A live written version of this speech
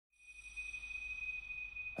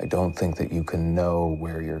I don't think that you can know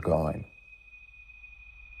where you're going.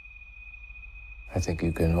 I think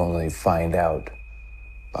you can only find out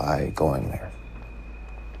by going there.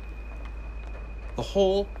 The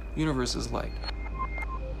whole universe is light.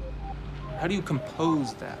 How do you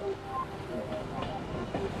compose that?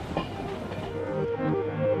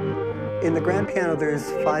 In the grand piano, there's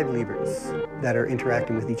 5 levers that are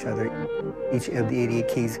interacting with each other. Each of the 88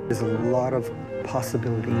 keys, there's a lot of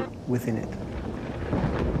possibility within it.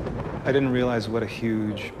 I didn't realize what a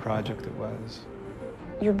huge project it was.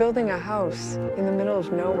 You're building a house in the middle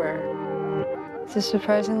of nowhere. It's a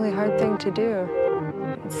surprisingly hard thing to do.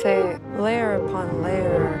 Say layer upon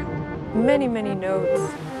layer, many, many notes,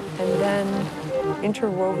 and then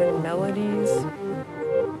interwoven melodies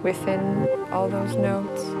within all those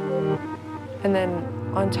notes. And then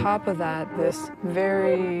on top of that, this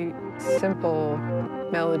very simple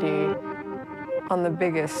melody on the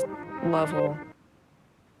biggest level.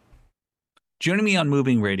 Joining me on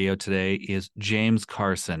Moving Radio today is James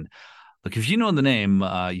Carson. Look, if you know the name,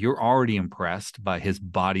 you're already impressed by his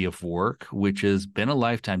body of work, which has been a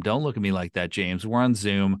lifetime. Don't look at me like that, James. We're on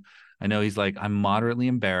Zoom. I know he's like, I'm moderately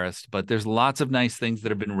embarrassed, but there's lots of nice things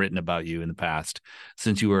that have been written about you in the past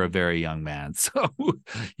since you were a very young man. So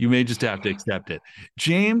you may just have to accept it.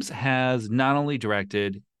 James has not only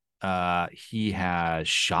directed, he has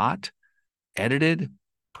shot, edited,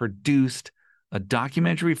 produced a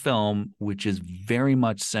documentary film which is very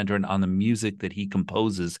much centered on the music that he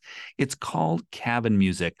composes. It's called Cabin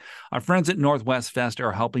Music. Our friends at NorthwestFest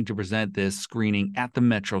are helping to present this screening at the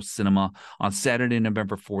Metro Cinema on Saturday,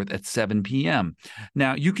 November 4th at 7 p.m.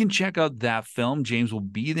 Now, you can check out that film. James will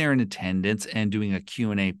be there in attendance and doing a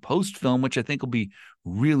Q&A post-film, which I think will be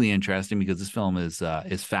really interesting because this film is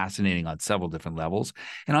fascinating on several different levels.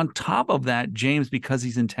 And on top of that, James, because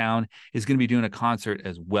he's in town, is going to be doing a concert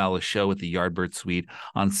as well, a show at the Yardbird Suite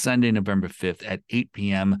on Sunday, November 5th at 8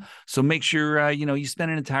 p.m. So make sure, you spend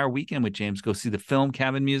an entire weekend with James. Go see the film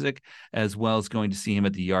Cabin Music, as well as going to see him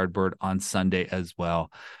at the Yardbird on Sunday as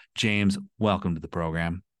well. James, welcome to the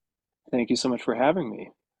program. Thank you so much for having me.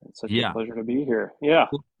 It's such a Yeah. pleasure to be here. Yeah.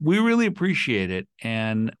 We really appreciate it.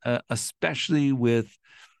 And especially with,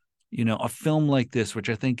 a film like this, which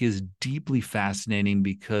I think is deeply fascinating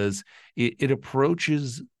because it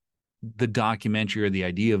approaches the documentary or the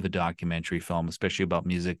idea of a documentary film, especially about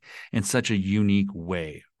music, in such a unique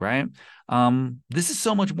way, right? This is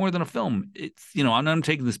so much more than a film. It's, I'm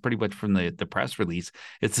taking this pretty much from the press release.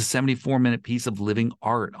 It's a 74-minute piece of living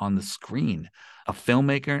art on the screen. A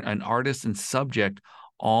filmmaker, an artist, and subject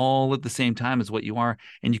all at the same time as what you are,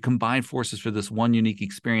 and you combine forces for this one unique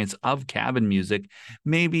experience of cabin music.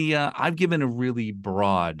 Maybe I've given a really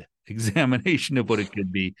broad examination of what it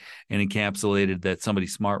could be and encapsulated that somebody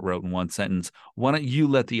smart wrote in one sentence. Why don't you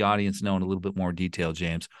let the audience know in a little bit more detail,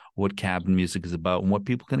 James, what cabin music is about and what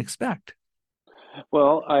people can expect?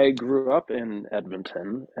 Well, I grew up in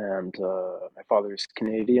Edmonton, and my father's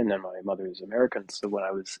Canadian and my mother's American. So when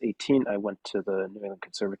I was 18, I went to the New England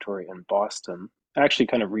Conservatory in Boston, actually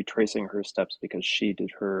kind of retracing her steps because she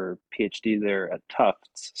did her PhD there at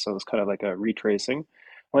Tufts. So it was kind of like a retracing.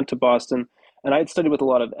 Went to Boston, and I had studied with a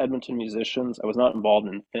lot of Edmonton musicians. I was not involved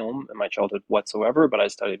in film in my childhood whatsoever, but I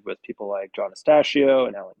studied with people like John Astachio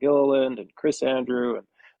and Alan Gilliland and Chris Andrew and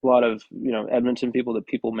a lot of Edmonton people that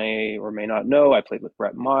people may or may not know. I played with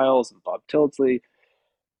Brett Miles and Bob Tildesley.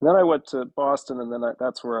 And then I went to Boston, and then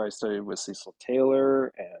that's where I studied with Cecil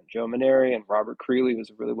Taylor and Joe Maneri and Robert Creeley, who's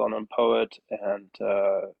a really well-known poet, and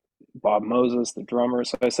Bob Moses, the drummer.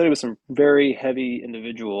 So I studied with some very heavy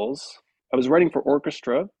individuals. I was writing for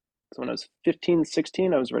orchestra. So when I was 15,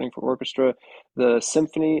 16, I was writing for orchestra. The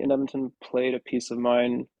symphony in Edmonton played a piece of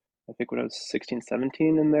mine, I think when I was 16,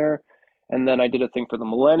 17 in there. And then I did a thing for the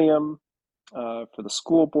Millennium, for the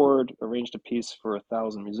school board, arranged a piece for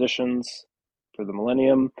 1,000 musicians for the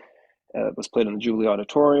Millennium. It was played in the Jubilee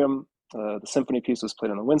Auditorium. The symphony piece was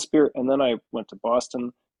played in the Winspear. And then I went to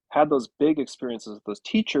Boston, had those big experiences with those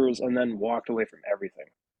teachers, and then walked away from everything.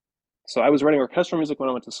 So I was writing orchestral music when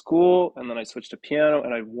I went to school, and then I switched to piano,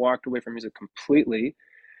 and I walked away from music completely.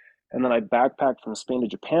 And then I backpacked from Spain to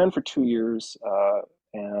Japan for 2 years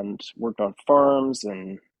and worked on farms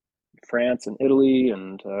and France and Italy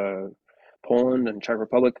and Poland and Czech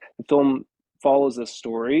Republic. The film follows this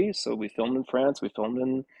story. So we filmed in France, we filmed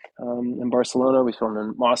in Barcelona, we filmed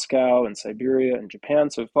in Moscow and Siberia and Japan.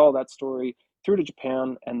 So we follow that story through to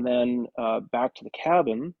Japan and then back to the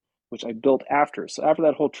cabin, which I built after. So after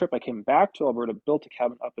that whole trip, I came back to Alberta, built a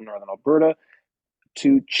cabin up in northern Alberta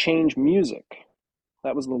to change music.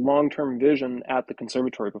 That was the long-term vision at the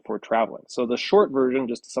conservatory before traveling. So the short version,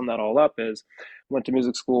 just to sum that all up, is went to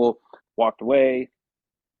music school, walked away,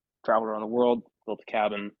 traveled around the world, built a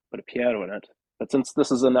cabin, put a piano in it. But since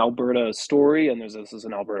this is an Alberta story and this is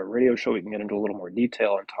an Alberta radio show, we can get into a little more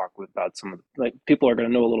detail and talk about some of the, like, people are going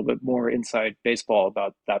to know a little bit more inside baseball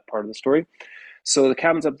about that part of the story. So the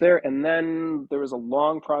cabin's up there, and then there was a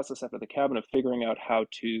long process after the cabin of figuring out how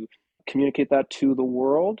to communicate that to the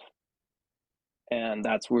world. And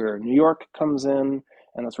that's where New York comes in,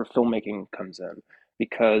 and that's where filmmaking comes in.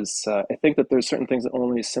 Because I think that there's certain things that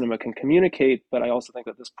only cinema can communicate, but I also think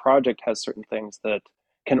that this project has certain things that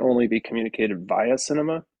can only be communicated via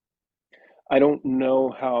cinema. I don't know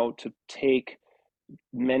how to take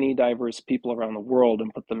many diverse people around the world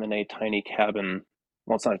and put them in a tiny cabin.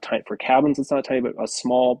 Well, it's not a tiny, for cabins, it's not tiny, but a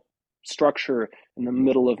small structure in the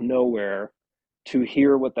middle of nowhere, to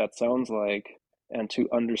hear what that sounds like and to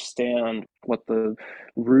understand what the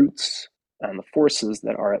roots and the forces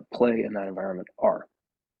that are at play in that environment are.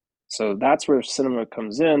 So that's where cinema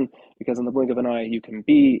comes in, because in the blink of an eye, you can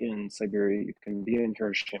be in Siberia, you can be in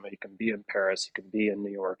Hiroshima, you can be in Paris, you can be in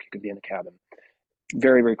New York, you can be in a cabin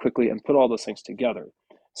very, very quickly and put all those things together.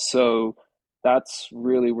 So that's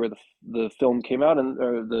really where the film came out, and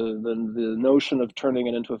the notion of turning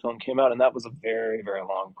it into a film came out. And that was a very, very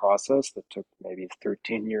long process that took maybe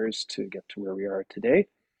 13 years to get to where we are today.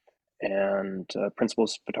 And principal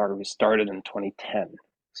photography started in 2010.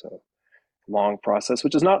 So long process,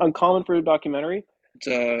 which is not uncommon for a documentary.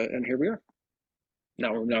 And here we are.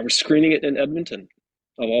 Now we're screening it in Edmonton,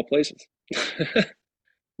 of all places.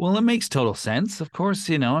 Well, it makes total sense. Of course,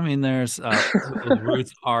 I mean, there's those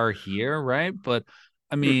roots are here, right? But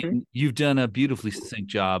I mean, you've done a beautifully succinct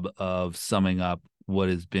job of summing up what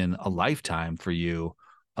has been a lifetime for you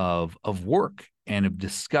of work and of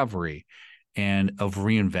discovery and of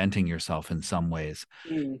reinventing yourself in some ways.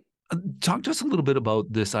 Talk to us a little bit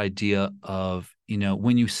about this idea of,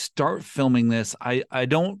 when you start filming this, I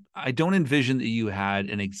don't envision that you had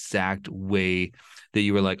an exact way that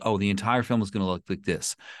you were like, oh, the entire film is going to look like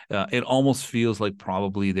this. It almost feels like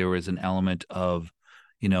probably there was an element of,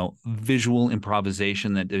 visual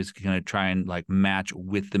improvisation that is going to try and like match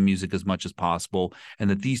with the music as much as possible.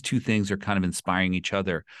 And that these two things are kind of inspiring each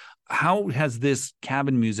other. How has this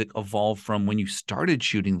cabin music evolved from when you started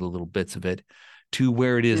shooting the little bits of it to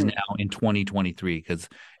where it is now in 2023? Because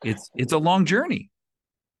it's a long journey.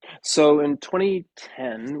 So in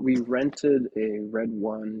 2010, we rented a Red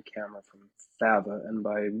One camera from Fava, and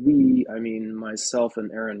by we, I mean myself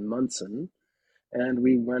and Aaron Munson, and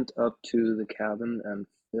we went up to the cabin and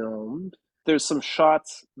filmed. There's some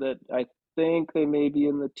shots that I think they may be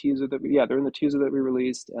in the teaser they're in the teaser that we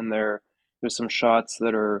released, and there's some shots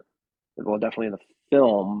that are, well, definitely in the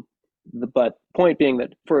film. But point being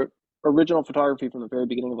that for original photography from the very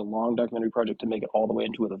beginning of a long documentary project to make it all the way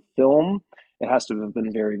into the film, it has to have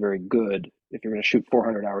been very, very good. If you're going to shoot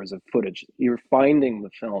 400 hours of footage, you're finding the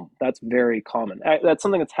film. That's very common. That's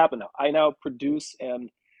something that's happened now. I now produce and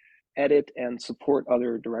edit and support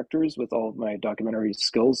other directors with all of my documentary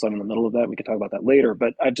skills. So I'm in the middle of that. We can talk about that later.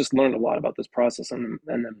 But I've just learned a lot about this process, and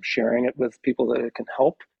I'm sharing it with people that it can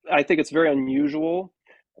help. I think it's very unusual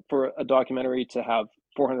for a documentary to have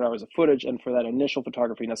 400 hours of footage and for that initial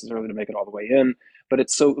photography necessarily to make it all the way in. But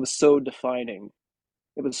it was so defining.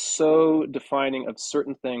 It was so defining of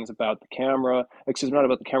certain things about the camera, not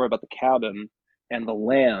about the camera, about the cabin and the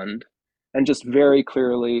land. And just very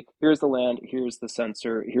clearly, here's the land, here's the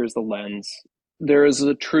sensor, here's the lens. There is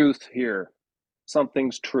a truth here.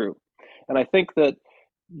 Something's true. And I think that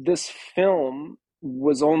this film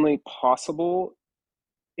was only possible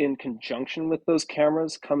in conjunction with those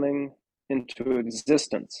cameras coming into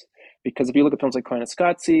existence. Because if you look at films like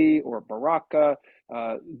Koyaanisqatsi or Baraka,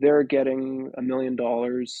 they're getting $1 million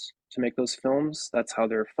to make those films. That's how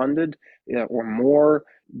they're funded, or more.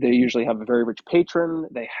 They usually have a very rich patron.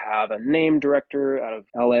 They have a name director out of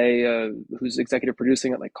LA who's executive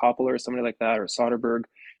producing it, like Coppola or somebody like that, or Soderbergh.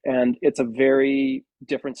 And it's a very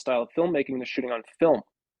different style of filmmaking than shooting on film.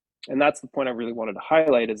 And that's the point I really wanted to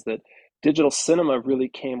highlight, is that digital cinema really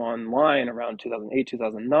came online around 2008,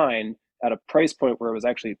 2009 at a price point where it was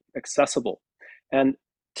actually accessible. And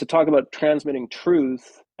to talk about transmitting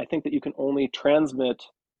truth, I think that you can only transmit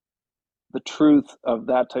the truth of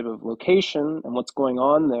that type of location and what's going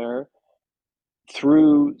on there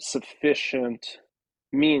through sufficient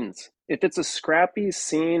means. If it's a scrappy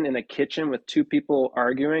scene in a kitchen with two people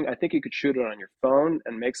arguing, I think you could shoot it on your phone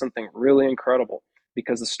and make something really incredible,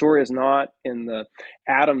 because the story is not in the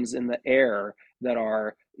atoms in the air that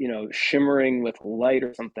are, shimmering with light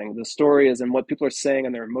or something. The story is in what people are saying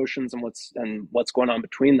and their emotions and what's going on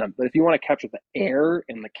between them. But if you want to capture the air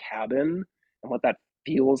in the cabin and what that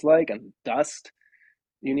feels like, and dust,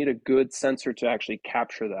 You need a good sensor to actually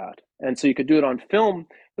capture that. And so you could do it on film,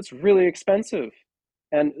 that's really expensive.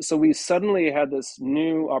 And so we suddenly had this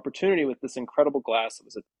new opportunity with this incredible glass. It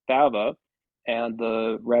was a Fava and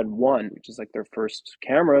the Red One, which is like their first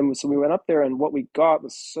camera. And so we went up there, and what we got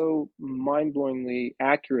was so mind-blowingly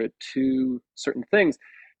accurate to certain things.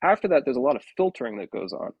 After that, there's a lot of filtering that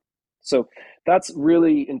goes on. So that's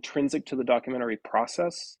really intrinsic to the documentary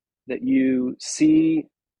process, that you see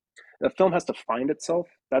the film has to find itself.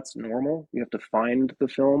 That's normal. You have to find the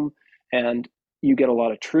film, and you get a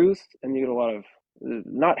lot of truth, and you get a lot of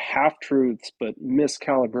not half truths, but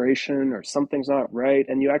miscalibration, or something's not right.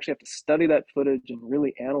 And you actually have to study that footage and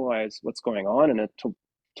really analyze what's going on in it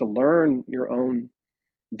to learn your own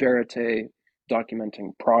verite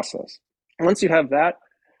documenting process. And once you have that,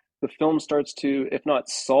 the film starts to, if not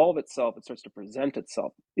solve itself, it starts to present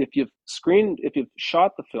itself. If you've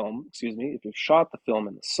shot the film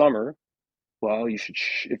in the summer, well, you should,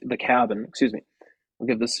 the cabin, excuse me, I'll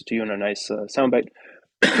give this to you in a nice soundbite.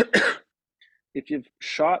 If you've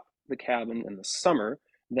shot the cabin in the summer,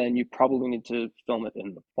 then you probably need to film it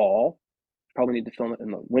in the fall. You probably need to film it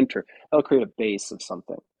in the winter. That'll create a base of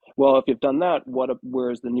something. Well, if you've done that,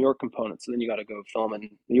 where's the New York component? So then you got to go film in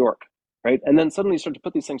New York, right? And then suddenly you start to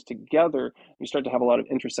put these things together. You start to have a lot of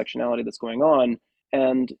intersectionality that's going on.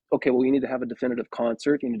 And okay, well, you need to have a definitive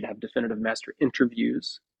concert. You need to have definitive master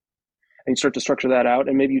interviews. And you start to structure that out.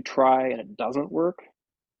 And maybe you try and it doesn't work.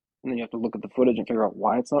 And then you have to look at the footage and figure out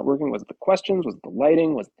why it's not working. Was it the questions? Was it the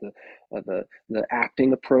lighting? Was it the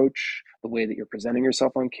acting approach? The way that you're presenting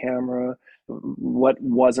yourself on camera? What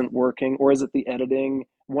wasn't working? Or is it the editing?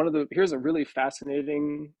 Here's a really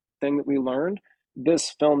fascinating thing that we learned.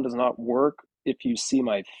 This film does not work if you see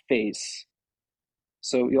my face.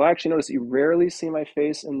 So you'll actually notice that you rarely see my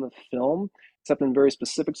face in the film, except in very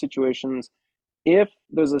specific situations. If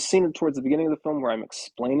there's a scene towards the beginning of the film where I'm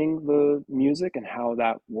explaining the music and how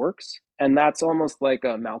that works, and that's almost like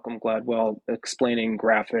a Malcolm Gladwell explaining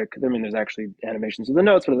graphic. I mean, there's actually animations of the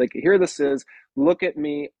notes, but like, here this is, look at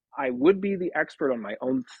me. I would be the expert on my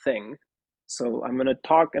own thing. So I'm going to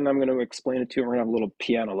talk and I'm going to explain it to you. We're going to have a little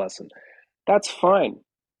piano lesson. That's fine.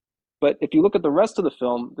 But if you look at the rest of the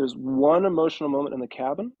film, there's one emotional moment in the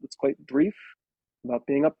cabin that's quite brief about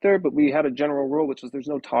being up there, but we had a general rule, which is there's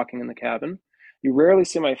no talking in the cabin. You rarely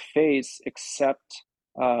see my face except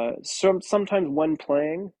sometimes when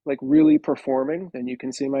playing, like really performing, then you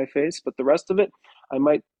can see my face. But the rest of it, I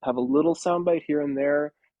might have a little soundbite here and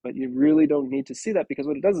there, but you really don't need to see that, because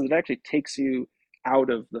what it does is it actually takes you out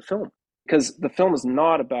of the film. Because the film is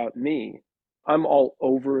not about me. I'm all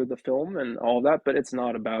over the film and all that, but it's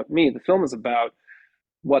not about me. The film is about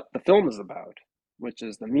what the film is about, which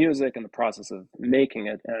is the music and the process of making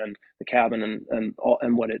it, and the cabin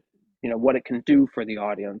and what it, what it can do for the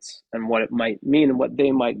audience and what it might mean and what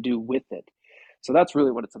they might do with it. So that's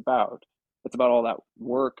really what it's about. It's about all that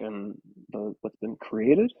work and what's been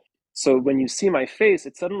created. So when you see my face,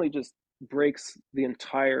 it suddenly just breaks the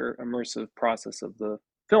entire immersive process of the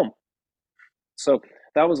film. So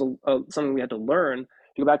that was something we had to learn.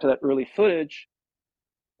 To go back to that early footage,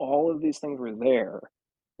 all of these things were there.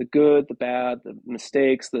 The good, the bad, the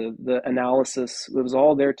mistakes, the analysis, it was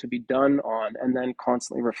all there to be done on, and then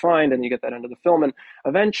constantly refined, and you get that into the film. And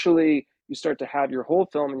eventually you start to have your whole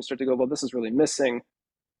film and you start to go, well, this is really missing.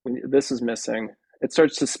 This is missing. It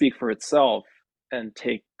starts to speak for itself and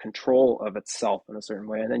take control of itself in a certain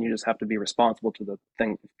way. And then you just have to be responsible to the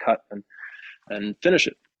thing cut and finish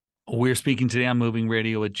it. We're speaking today on Moving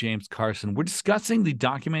Radio with James Carson. We're discussing the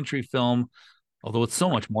documentary film, although it's so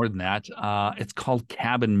much more than that. It's called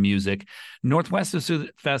Cabin Music.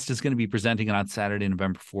 NorthwestFest is going to be presenting it on Saturday,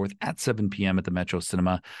 November 4th at 7 p.m. at the Metro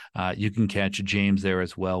Cinema. You can catch James there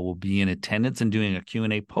as well. We'll be in attendance and doing a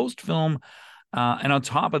Q&A post-film. And on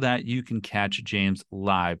top of that, you can catch James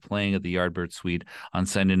live playing at the Yardbird Suite on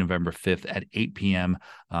Sunday, November 5th at 8 p.m.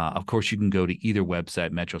 Of course, you can go to either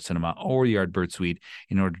website, Metro Cinema or Yardbird Suite,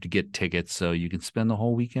 in order to get tickets so you can spend the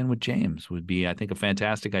whole weekend with James. Would be, I think, a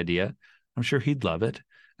fantastic idea. I'm sure he'd love it.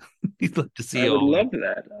 He'd love to see I would love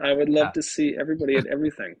that. I would love to see everybody at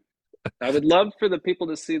everything. I would love for the people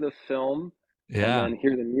to see the film and then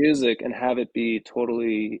hear the music and have it be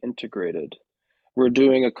totally integrated. We're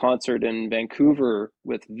doing a concert in Vancouver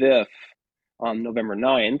with VIF on November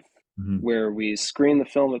 9th, where we screen the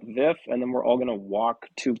film at VIF, and then we're all going to walk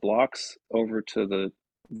 2 blocks over to the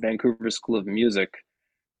Vancouver School of Music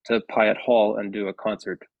to Piatt Hall and do a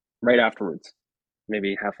concert right afterwards,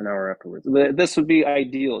 maybe half an hour afterwards. This would be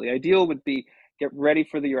ideal. The ideal would be get ready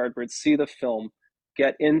for the Yardbirds, see the film,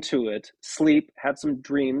 get into it, sleep, have some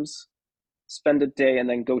dreams, spend a day, and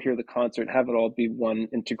then go hear the concert, have it all be one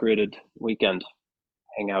integrated weekend.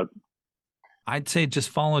 hang out. I'd say just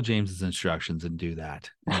follow James's instructions and do that.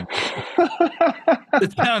 And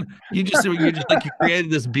you're just like, you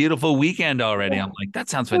created this beautiful weekend already. I'm like, that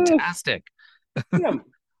sounds fantastic. Yeah.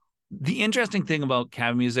 The interesting thing about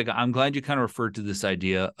cabin music, I'm glad you kind of referred to this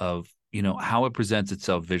idea of, how it presents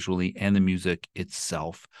itself visually and the music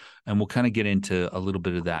itself. And we'll kind of get into a little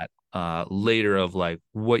bit of that later, of like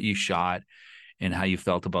what you shot and how you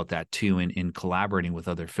felt about that too, in collaborating with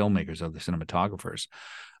other filmmakers, other cinematographers.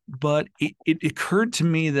 But it occurred to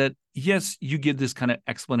me that, yes, you give this kind of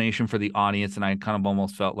explanation for the audience, and I kind of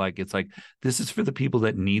almost felt like it's like, this is for the people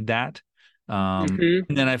that need that. Mm-hmm.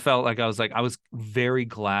 And then I felt like I was very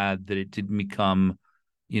glad that it didn't become,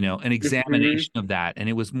 an Mm-hmm. examination of that. And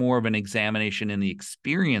it was more of an examination in the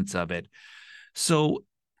experience of it. So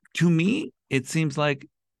to me, it seems like,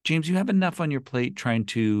 James, you have enough on your plate trying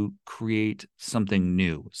to create something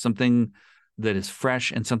new, something that is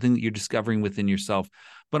fresh and something that you're discovering within yourself.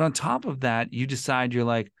 But on top of that, you decide, you're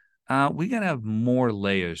like, we got to have more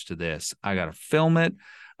layers to this. I got to film it.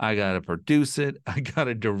 I got to produce it. I got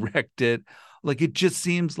to direct it. Like, it just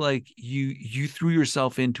seems like you threw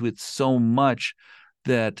yourself into it so much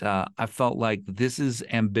that I felt like this is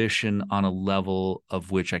ambition on a level of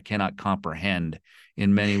which I cannot comprehend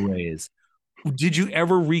in many ways. Did you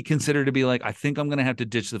ever reconsider to be like, I think I'm going to have to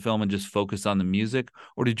ditch the film and just focus on the music?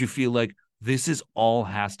 Or did you feel like this is all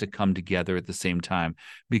has to come together at the same time,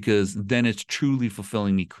 because then it's truly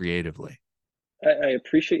fulfilling me creatively? I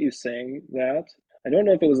appreciate you saying that. I don't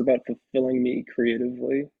know if it was about fulfilling me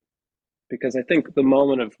creatively, because I think the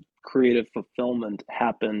moment of creative fulfillment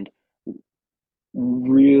happened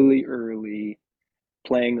really early,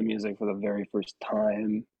 playing the music for the very first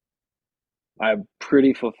time. I'm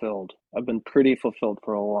pretty fulfilled. I've been pretty fulfilled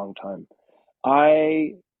for a long time.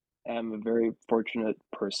 I am a very fortunate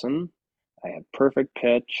person. I have perfect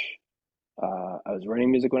pitch. I was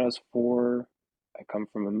writing music when I was 4. I come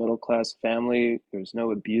from a middle class family. There's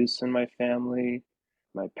no abuse in my family.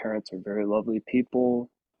 My parents are very lovely people.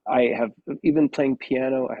 I have, even playing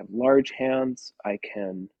piano, I have large hands. I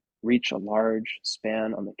can reach a large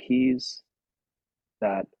span on the keys.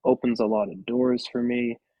 That opens a lot of doors for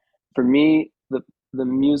me. For me, the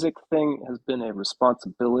music thing has been a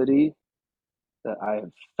responsibility that I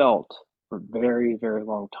have felt for a very, very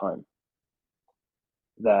long time.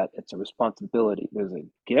 That it's a responsibility. There's a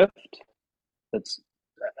gift that's,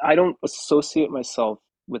 I don't associate myself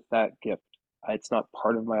with that gift. It's not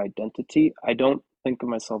part of my identity. I don't think of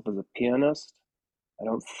myself as a pianist. I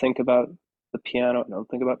don't think about the piano. I don't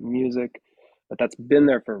think about music, but that's been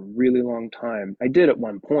there for a really long time. I did at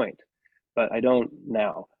one point, but I don't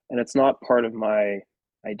now. And it's not part of my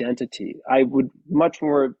identity. I would much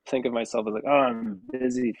more think of myself as like, oh, I'm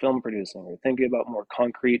busy film producing or thinking about more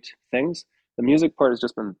concrete things. The music part has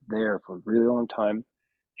just been there for a really long time.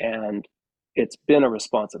 And it's been a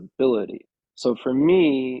responsibility. So for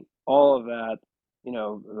me, all of that,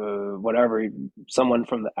 whatever, someone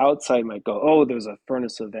from the outside might go, oh, there's a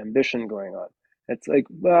furnace of ambition going on. It's like,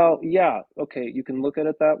 well, yeah, okay, you can look at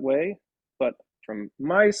it that way. But from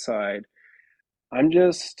my side, I'm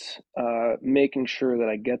just making sure that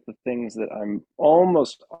I get the things that I'm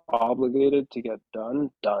almost obligated to get done.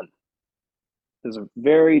 There's a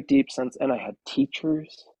very deep sense, and I had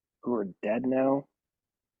teachers who are dead now.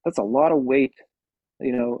 That's a lot of weight.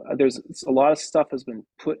 There's a lot of stuff has been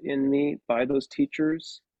put in me by those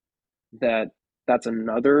teachers that's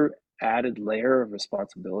another added layer of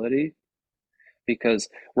responsibility, because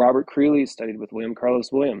Robert Creeley studied with William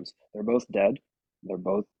Carlos Williams. They're both dead. They're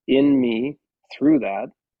both in me through that.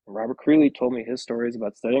 And Robert Creeley told me his stories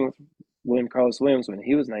about studying with William Carlos Williams when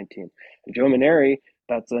he was 19. And Joe Maneri,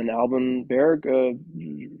 that's an Alban Berg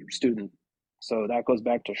student. So that goes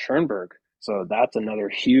back to Schoenberg. So that's another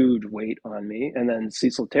huge weight on me. And then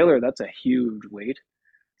Cecil Taylor, that's a huge weight.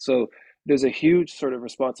 So there's a huge sort of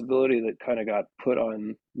responsibility that kind of got put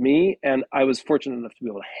on me. And I was fortunate enough to be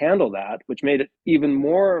able to handle that, which made it even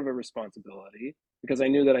more of a responsibility because I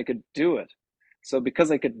knew that I could do it. So because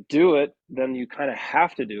I could do it, then you kind of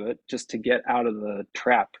have to do it just to get out of the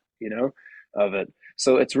trap, of it.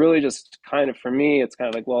 So it's really just kind of, for me, it's kind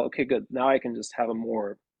of like, well, okay, good. Now I can just have a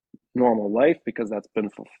more normal life because that's been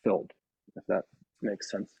fulfilled, if that makes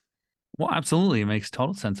sense. Well, absolutely. It makes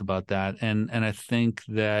total sense about that. And I think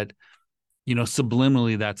that,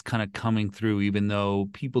 subliminally that's kind of coming through, even though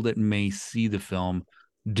people that may see the film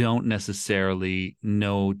don't necessarily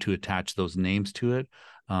know to attach those names to it.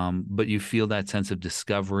 But you feel that sense of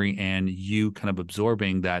discovery and you kind of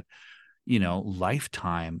absorbing that,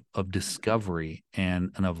 lifetime of discovery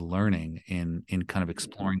and of learning in kind of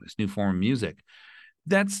exploring this new form of music.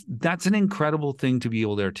 That's an incredible thing to be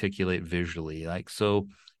able to articulate visually. Like, so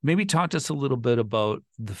maybe talk to us a little bit about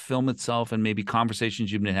the film itself and maybe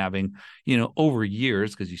conversations you've been having, over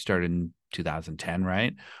years, because you started in 2010,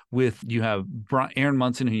 right? You have Aaron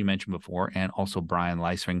Munson, who you mentioned before, and also Brian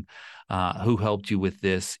Leisring, who helped you with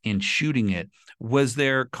this in shooting it. Was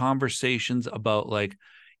there conversations about, like,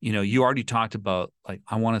 you already talked about, like,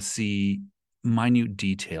 I want to see minute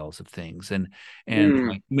details of things, and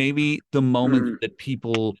like maybe the moments that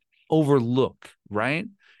people overlook, right?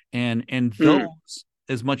 And those,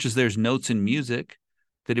 as much as there's notes in music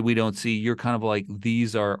that we don't see, you're kind of like,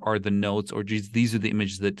 these are the notes, or these are the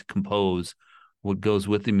images that compose what goes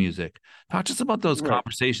with the music. Talk to us about those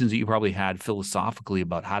conversations that you probably had philosophically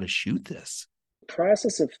about how to shoot this.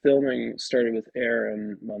 Process of filming started with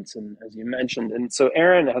Aaron Munson, as you mentioned. And so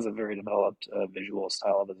Aaron has a very developed visual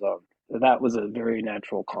style of his own. That was a very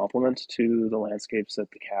natural complement to the landscapes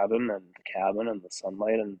at the cabin and the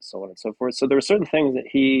sunlight and so on and so forth. So there were certain things that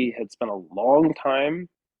he had spent a long time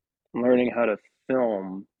learning how to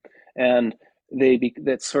film, and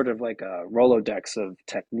that's sort of like a Rolodex of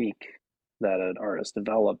technique that an artist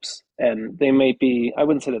develops. And they might be, I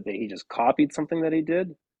wouldn't say that he just copied something that he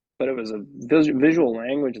did, but it was a visual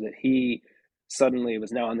language that he suddenly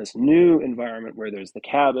was now in this new environment where there's the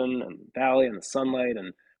cabin and the valley and the sunlight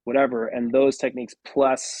and whatever. And those techniques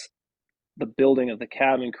plus the building of the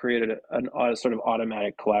cabin created a sort of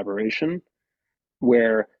automatic collaboration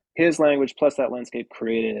where his language plus that landscape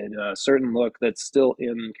created a certain look that's still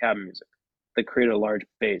in cabin music that created a large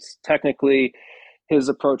base. Technically, his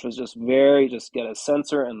approach was just get a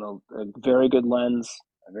sensor and a very good lens,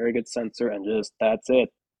 a very good sensor, and just that's it.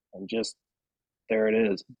 And just there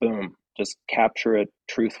it is, boom, just capture it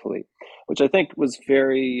truthfully, which I think was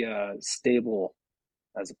very stable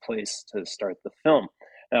as a place to start the film.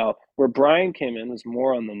 Now, where Brian came in was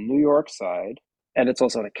more on the New York side, and it's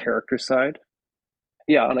also on a character side.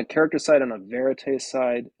 Yeah, on a character side, on a verite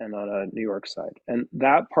side, and on a New York side. And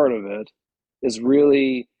that part of it is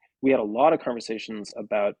really, we had a lot of conversations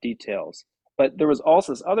about details. But there was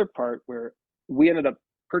also this other part where we ended up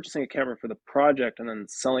purchasing a camera for the project and then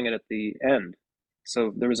selling it at the end.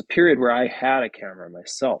 So there was a period where I had a camera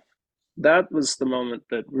myself. That was the moment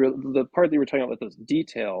that the part that you were talking about with those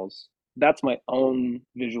details, that's my own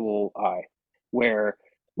visual eye, where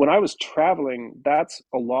when I was traveling, that's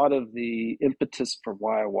a lot of the impetus for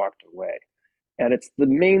why I walked away. And it's the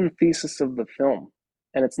main thesis of the film.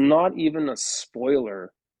 And it's not even a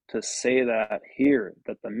spoiler to say that here,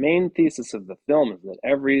 that the main thesis of the film is that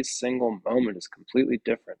every single moment is completely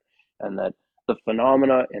different and that the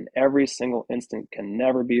phenomena in every single instant can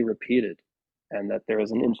never be repeated, and that there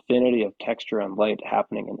is an infinity of texture and light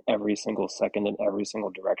happening in every single second in every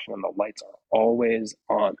single direction, and the lights are always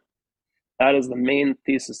on. That is the main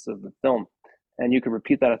thesis of the film. And you could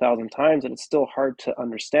repeat that 1,000 times, and it's still hard to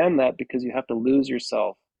understand that because you have to lose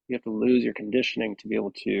yourself. You have to lose your conditioning to be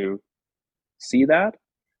able to see that.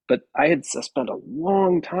 But I had spent a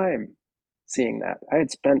long time seeing that. I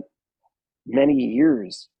had spent many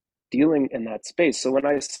years dealing in that space. So when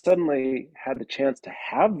I suddenly had the chance to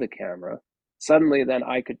have the camera, suddenly then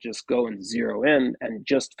I could just go and zero in and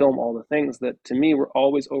just film all the things that to me were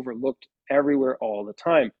always overlooked everywhere all the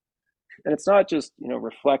time. And it's not just,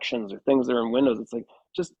 reflections or things that are in windows. It's like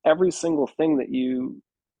just every single thing that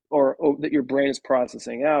that your brain is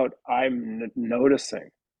processing out, I'm noticing.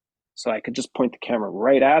 So I could just point the camera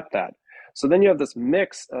right at that. So then you have this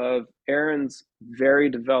mix of Aaron's very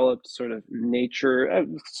developed sort of nature,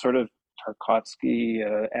 sort of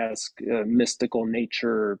Tarkovsky-esque mystical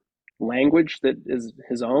nature language that is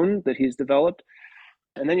his own, that he's developed.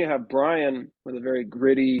 And then you have Brian with a very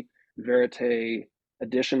gritty verite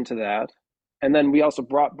addition to that. And then we also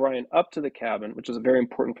brought Brian up to the cabin, which was very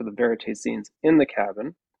important for the verite scenes in the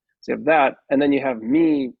cabin. So you have that. And then you have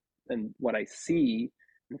me and what I see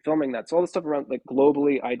and filming that. So all the stuff around, like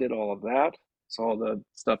globally, I did all of that. So all the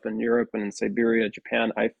stuff in Europe and in Siberia,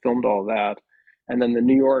 Japan, I filmed all that. And then the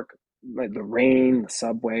New York, like the rain, the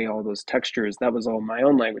subway, all those textures, that was all my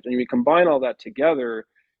own language. And you combine all that together,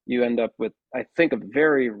 you end up with, I think, a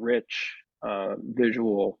very rich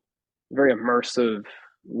visual, very immersive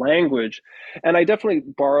language. And I definitely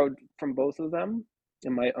borrowed from both of them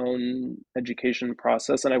in my own education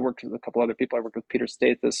process. And I worked with a couple other people. I worked with Peter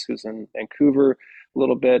Stathis, who's in Vancouver a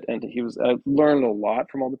little bit. And I learned a lot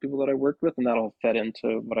from all the people that I worked with, and that all fed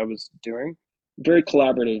into what I was doing. Very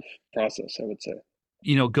collaborative process, I would say.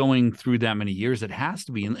 Going through that many years, it has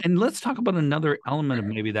to be. And let's talk about another element of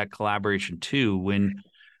maybe that collaboration too. When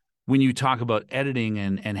when you talk about editing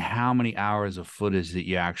and how many hours of footage that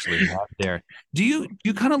you actually have there, do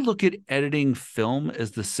you kind of look at editing film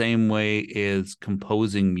as the same way as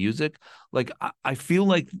composing music? Like I feel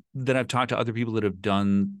like that I've talked to other people that have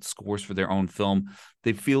done scores for their own film.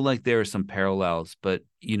 They feel like there are some parallels, but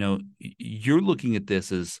you're looking at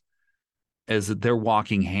this as they're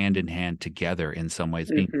walking hand in hand together in some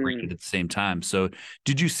ways, being created at the same time. So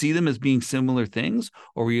did you see them as being similar things,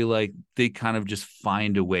 or were you like, they kind of just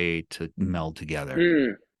find a way to meld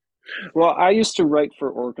together? Well, I used to write for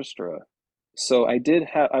orchestra. So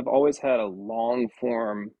I've always had a long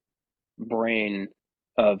form brain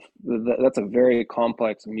that's a very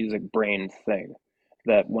complex music brain thing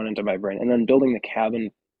that went into my brain. And then building the cabin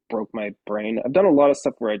broke my brain. I've done a lot of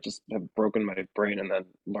stuff where I just have broken my brain and then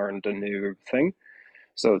learned a new thing.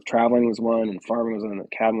 So traveling was one, and farming was one, and the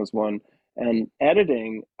cabin was one. And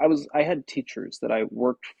editing, I had teachers that I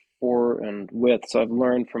worked for and with, so I've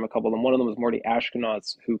learned from a couple of them. One of them was Morty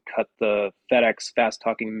Ashkenaz, who cut the FedEx Fast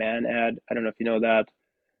Talking Man ad. I don't know if you know that.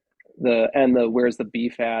 The Where's the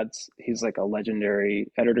Beef ads. He's like a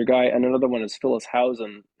legendary editor guy. And another one is Phyllis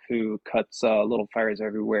Housen, who cuts Little Fires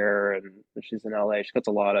Everywhere, and she's in LA. She cuts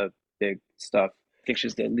a lot of big stuff. I think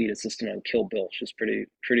she's the lead assistant on Kill Bill. She's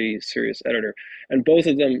pretty serious editor. And both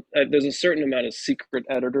of them, there's a certain amount of secret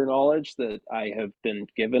editor knowledge that I have been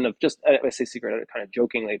given of just, I say secret editor kind of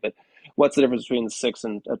jokingly, but what's the difference between 6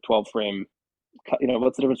 and a 12 frame?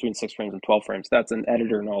 What's the difference between 6 frames and 12 frames? That's an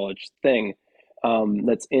editor knowledge thing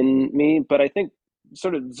that's in me. But I think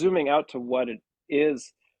sort of zooming out to what it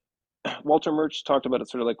is, Walter Murch talked about it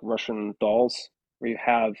sort of like Russian dolls, where you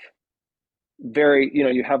have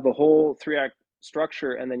you have the whole 3-act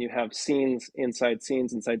structure, and then you have scenes inside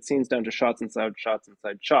scenes inside scenes, down to shots inside shots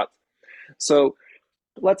inside shots. So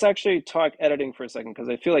let's actually talk editing for a second, because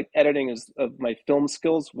I feel like editing is, of my film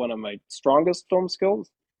skills, one of my strongest film skills.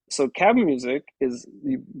 So cabin music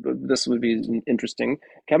this would be interesting.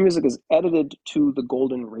 Cabin music is edited to the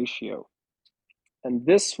golden ratio. And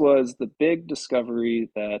this was the big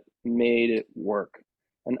discovery that made it work.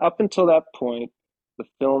 And up until that point, the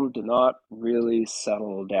film did not really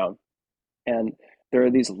settle down. And there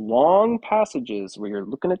are these long passages where you're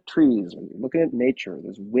looking at trees, or you're looking at nature,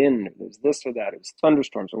 there's wind, there's this or that, it's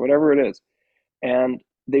thunderstorms or whatever it is. And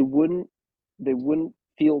they wouldn't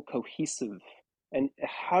feel cohesive. And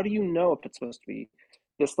how do you know if it's supposed to be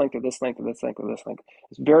this length or this length or this length or this length?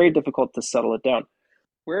 It's very difficult to settle it down.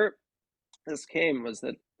 Where this came was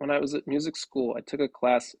that when I was at music school, I took a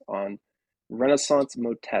class on Renaissance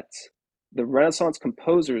motets. The Renaissance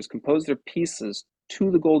composers composed their pieces to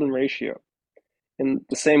the golden ratio, in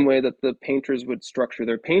the same way that the painters would structure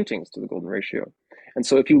their paintings to the golden ratio. And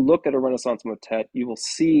so if you look at a Renaissance motet, you will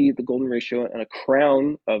see the golden ratio and a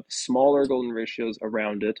crown of smaller golden ratios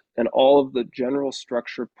around it, and all of the general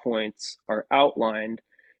structure points are outlined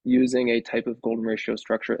using a type of golden ratio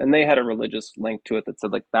structure. And they had a religious link to it that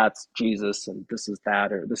said, like, that's Jesus, and this is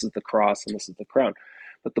that, or this is the cross, and this is the crown.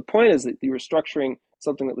 But the point is that you were structuring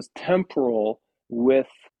something that was temporal with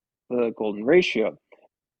the golden ratio.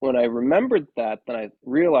 When I remembered that, then I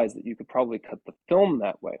realized that you could probably cut the film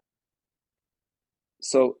that way.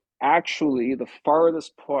 So actually, the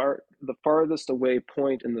farthest away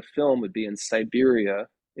point in the film would be in Siberia,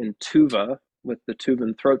 in Tuva, with the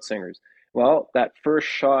Tuvan throat singers. Well, that first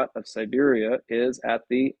shot of Siberia is at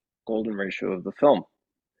the golden ratio of the film.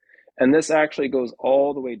 And this actually goes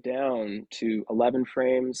all the way down to 11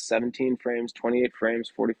 frames, 17 frames, 28 frames,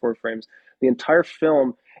 44 frames, the entire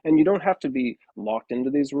film. And you don't have to be locked into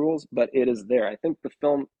these rules, but it is there. I think the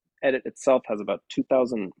film edit itself has about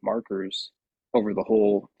 2,000 markers over the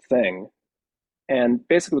whole thing. And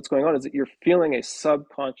basically what's going on is that you're feeling a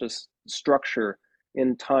subconscious structure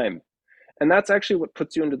in time. And that's actually what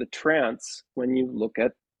puts you into the trance when you look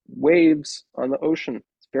at waves on the ocean.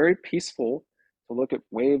 It's very peaceful to look at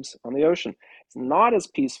waves on the ocean. It's not as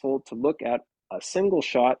peaceful to look at a single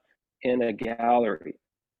shot in a gallery.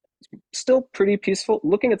 It's still pretty peaceful.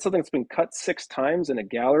 Looking at something that's been cut 6 times in a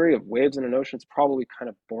gallery of waves in an ocean is probably kind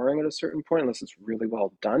of boring at a certain point, unless it's really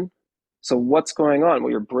well done. So what's going on? Well,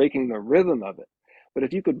 you're breaking the rhythm of it. But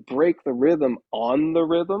if you could break the rhythm on the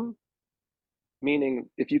rhythm, meaning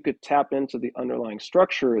if you could tap into the underlying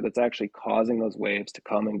structure that's actually causing those waves to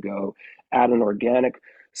come and go at an organic,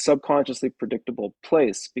 subconsciously predictable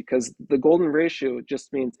place, because the golden ratio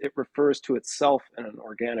just means it refers to itself in an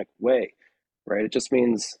organic way, right? It just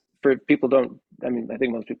means, for people I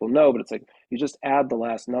think most people know, but it's like you just add the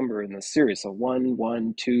last number in the series. So 1,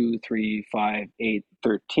 1, 2, 3, 5, 8,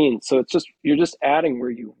 13. So you're just adding where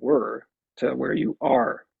you were to where you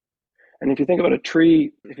are. And if you think about a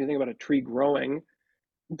tree growing,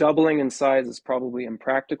 doubling in size is probably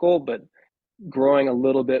impractical, but growing a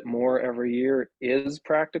little bit more every year is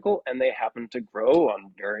practical, and they happen to grow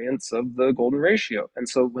on variants of the golden ratio. And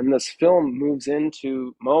so when this film moves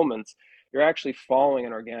into moments, you're actually following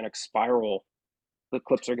an organic spiral. The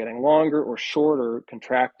clips are getting longer or shorter,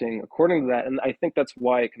 contracting according to that. And I think that's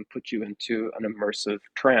why it can put you into an immersive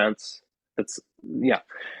trance. That's, yeah.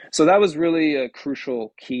 So that was really a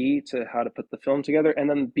crucial key to how to put the film together. And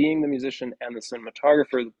then being the musician and the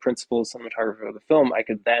cinematographer, the principal cinematographer of the film, I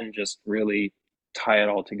could then just really tie it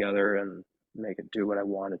all together and make it do what I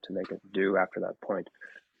wanted to make it do after that point.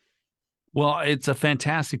 Well, it's a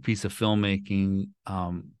fantastic piece of filmmaking.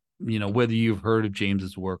 Whether you've heard of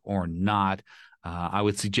James's work or not, I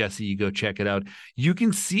would suggest that you go check it out. You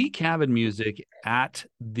can see Cabin Music at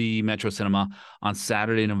the Metro Cinema on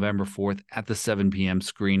Saturday, November 4th at the 7 p.m.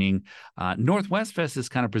 screening. NorthwestFest is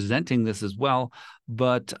kind of presenting this as well,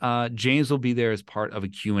 but James will be there as part of a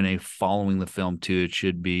Q&A following the film too. It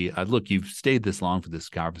should be, look, you've stayed this long for this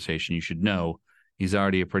conversation. You should know he's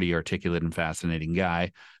already a pretty articulate and fascinating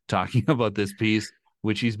guy talking about this piece,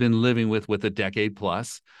 which he's been living with a decade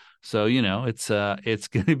plus. So, it's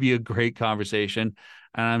going to be a great conversation.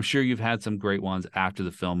 And I'm sure you've had some great ones after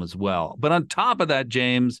the film as well. But on top of that,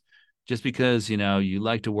 James, just because, you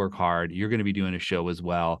like to work hard, you're going to be doing a show as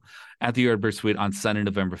well at the Yardbird Suite on Sunday,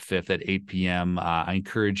 November 5th at 8 p.m. I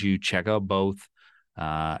encourage you, check out both.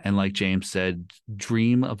 And like James said,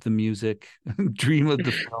 dream of the music, dream of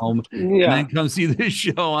the film, and then come see this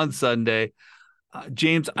show on Sunday.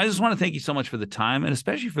 James, I just want to thank you so much for the time and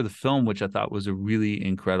especially for the film, which I thought was a really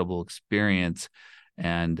incredible experience.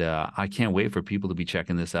 And I can't wait for people to be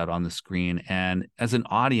checking this out on the screen. And as an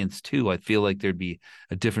audience, too, I feel like there'd be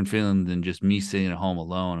a different feeling than just me sitting at home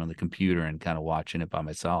alone on the computer and kind of watching it by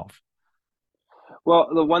myself. Well,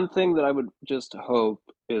 the one thing that I would just hope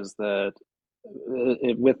is that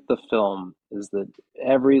with the film is that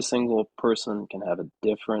every single person can have a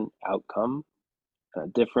different outcome, a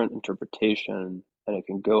different interpretation, and it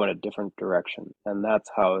can go in a different direction. And that's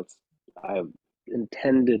how I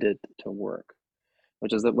intended it to work,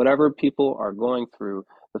 which is that whatever people are going through,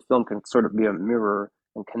 the film can sort of be a mirror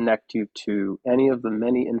and connect you to any of the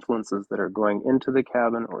many influences that are going into the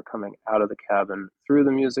cabin or coming out of the cabin through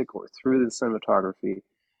the music or through the cinematography.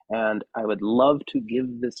 And I would love to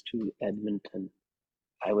give this to Edmonton.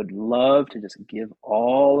 I would love to just give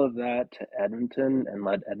all of that to Edmonton and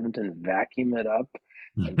let Edmonton vacuum it up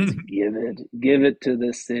and just give it to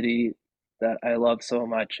this city that I love so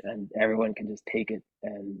much, and everyone can just take it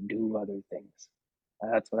and do other things.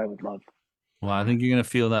 That's what I would love. Well, I think you're going to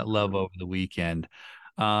feel that love over the weekend.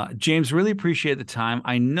 James, really appreciate the time.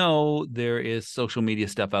 I know there is social media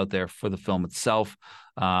stuff out there for the film itself.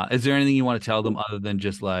 Is there anything you want to tell them other than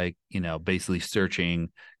just basically searching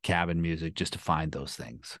Cabin Music just to find those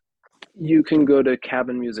things? You can go to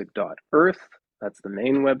cabinmusic.earth. That's the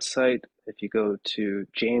main website. If you go to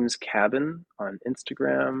James Cabin on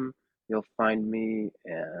Instagram, you'll find me,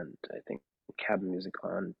 and I think Cabin Music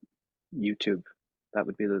on YouTube. That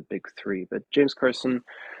would be the big three. But James Carson,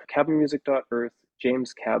 cabinmusic.earth,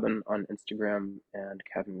 James Cabin on Instagram, and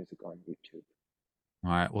Cabin Music on YouTube.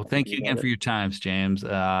 All right. Well, thank you again for your times, James.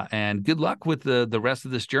 And good luck with the rest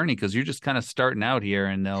of this journey, because you're just kind of starting out here,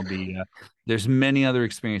 and there's many other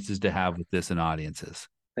experiences to have with this and audiences.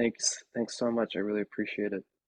 Thanks so much. I really appreciate it.